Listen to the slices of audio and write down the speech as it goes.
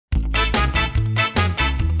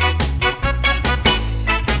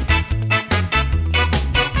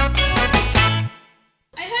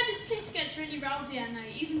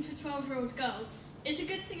12-year-old girls, it's a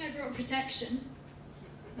good thing I brought protection.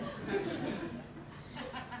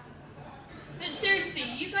 But seriously,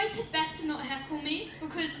 you guys had better not heckle me,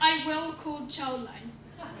 because I will call Childline.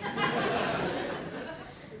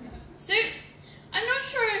 So, I'm not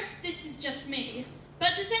sure if this is just me,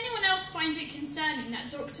 but does anyone else find it concerning that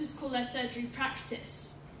doctors call their surgery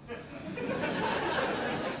practice?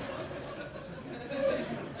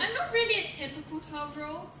 I'm not really a typical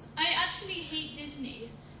 12-year-old. I actually hate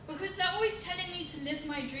Disney, because they're always telling me to live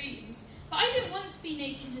my dreams, but I don't want to be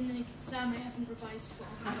naked in an exam I haven't revised for.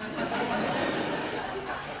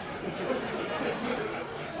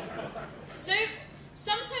 So,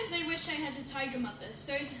 sometimes I wish I had a tiger mother,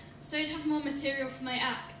 so I'd have more material for my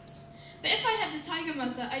acts. But if I had a tiger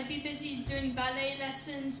mother, I'd be busy doing ballet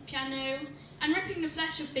lessons, piano, and ripping the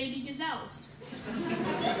flesh of baby gazelles.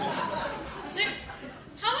 So,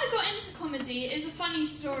 how I got into comedy is a funny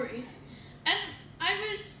story. I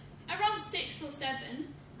was around 6 or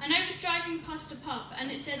 7, and I was driving past a pub,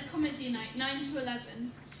 and it said comedy night, 9 to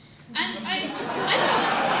 11. And I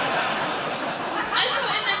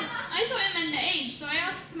thought it meant the age, so I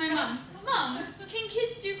asked my mum, "Mum, can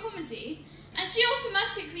kids do comedy?" And she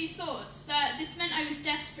automatically thought that this meant I was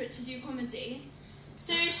desperate to do comedy.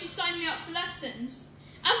 So she signed me up for lessons.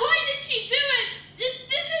 And why did she do it?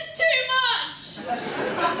 This is too much!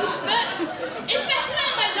 But it's better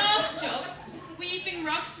than my last job, weaving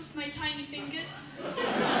rugs with my tiny fingers.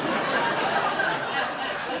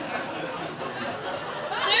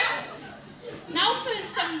 So, now for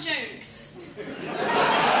some jokes.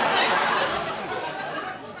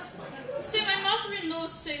 So my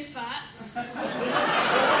mother-in-law's so fat.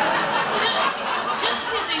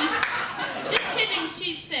 Just kidding,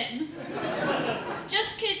 she's thin.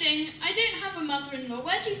 Just kidding, I don't have a mother-in-law.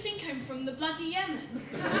 Where do you think I'm from, the bloody Yemen?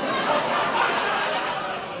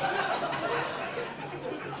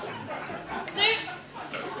 So,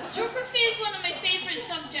 geography is one of my favourite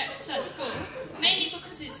subjects at school, mainly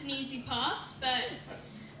because it's an easy pass,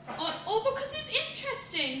 or because it's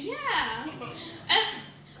interesting, yeah.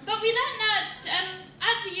 But we learned that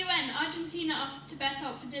at the UN, Argentina asked Tibet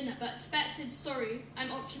out for dinner, but Tibet said, "Sorry,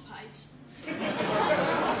 I'm occupied."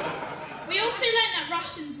 We also learned that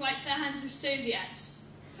Russians wiped their hands with Soviets.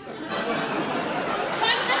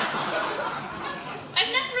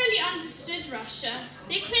 I've never really understood Russia.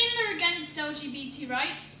 They claim they're against LGBT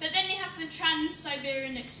rights, but then they have the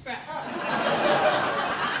Trans-Siberian Express.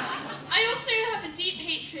 I also have a deep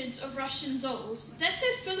hatred of Russian dolls. They're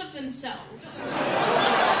so full of themselves.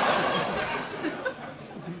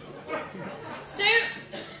 So,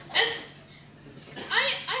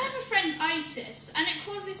 I have a friend, Isis, and it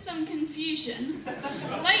causes some confusion.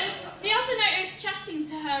 Like, the other night I was chatting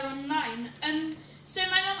to her online, so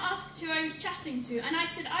my mum asked who I was chatting to, and I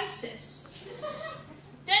said Isis.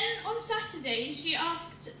 Then on Saturday, she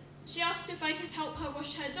asked if I could help her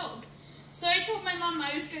wash her dog. So I told my mum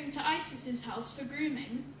I was going to Isis's house for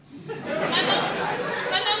grooming.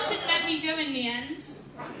 My mum didn't let me go in the end.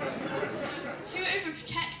 Too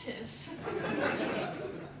overprotective.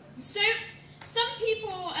 So, some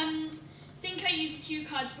people think I use cue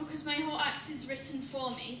cards because my whole act is written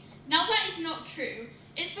for me. Now that is not true.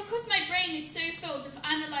 It's because my brain is so filled with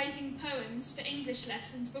analysing poems for English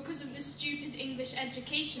lessons because of the stupid English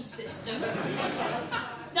education system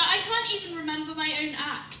that I can't even remember my own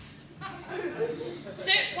act.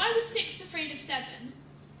 So, why was 6 afraid of 7?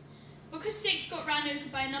 Because 6 got ran over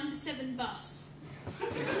by a number 7 bus.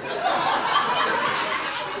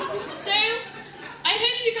 So, I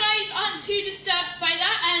hope you guys aren't too disturbed by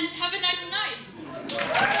that and have a nice night.